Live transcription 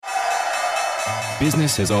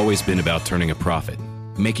Business has always been about turning a profit,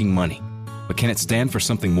 making money. But can it stand for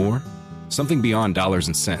something more? Something beyond dollars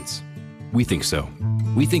and cents? We think so.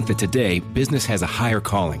 We think that today, business has a higher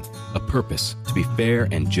calling, a purpose to be fair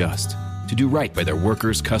and just, to do right by their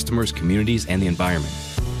workers, customers, communities, and the environment.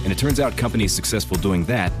 And it turns out companies successful doing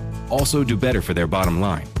that also do better for their bottom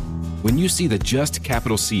line. When you see the Just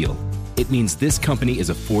Capital seal, it means this company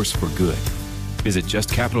is a force for good. Visit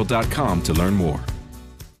justcapital.com to learn more.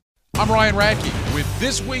 I'm Ryan Radke with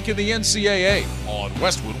This Week in the NCAA on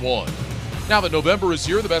Westwood One. Now that November is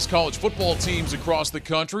here, the best college football teams across the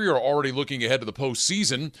country are already looking ahead to the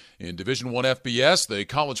postseason. In Division I FBS, the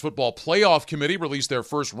College Football Playoff Committee released their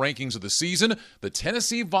first rankings of the season. The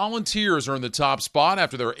Tennessee Volunteers are in the top spot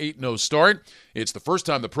after their 8-0 start. It's the first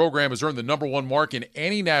time the program has earned the number one mark in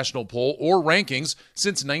any national poll or rankings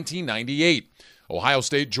since 1998. Ohio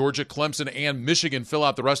State, Georgia, Clemson, and Michigan fill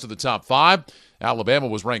out the rest of the top 5. Alabama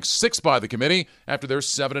was ranked 6th by the committee after their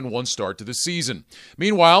 7-1 start to the season.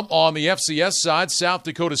 Meanwhile, on the FCS side, South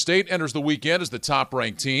Dakota State enters the weekend as the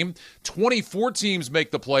top-ranked team. 24 teams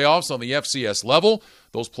make the playoffs on the FCS level.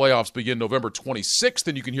 Those playoffs begin November 26th,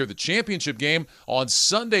 and you can hear the championship game on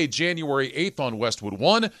Sunday, January 8th on Westwood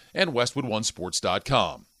One and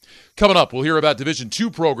WestwoodOneSports.com. Coming up, we'll hear about Division II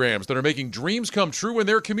programs that are making dreams come true in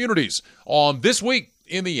their communities on This Week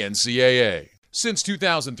in the NCAA. Since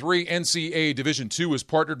 2003, NCAA Division II has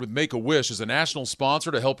partnered with Make-A-Wish as a national sponsor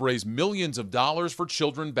to help raise millions of dollars for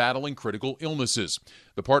children battling critical illnesses.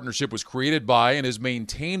 The partnership was created by and is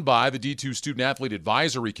maintained by the D2 Student Athlete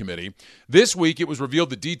Advisory Committee. This week, it was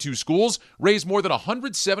revealed that D2 schools raised more than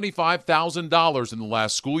 $175,000 in the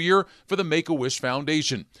last school year for the Make-A-Wish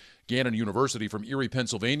Foundation. Gannon University from Erie,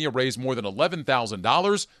 Pennsylvania raised more than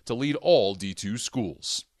 $11,000 to lead all D2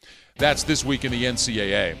 schools. That's This Week in the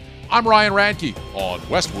NCAA. I'm Ryan Radke on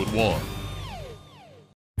Westwood One.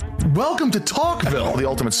 Welcome to Talkville, the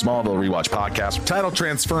ultimate Smallville rewatch podcast. Title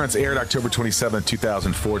Transference aired October 27,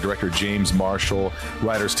 2004. Director James Marshall,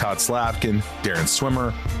 writers Todd Slavkin, Darren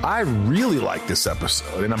Swimmer. I really like this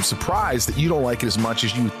episode, and I'm surprised that you don't like it as much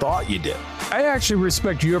as you thought you did. I actually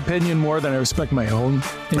respect your opinion more than I respect my own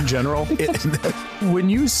in general. When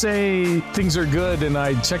you say things are good and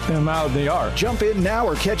I check them out, they are. Jump in now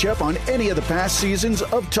or catch up on any of the past seasons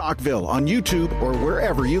of Talkville on YouTube or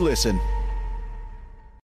wherever you listen.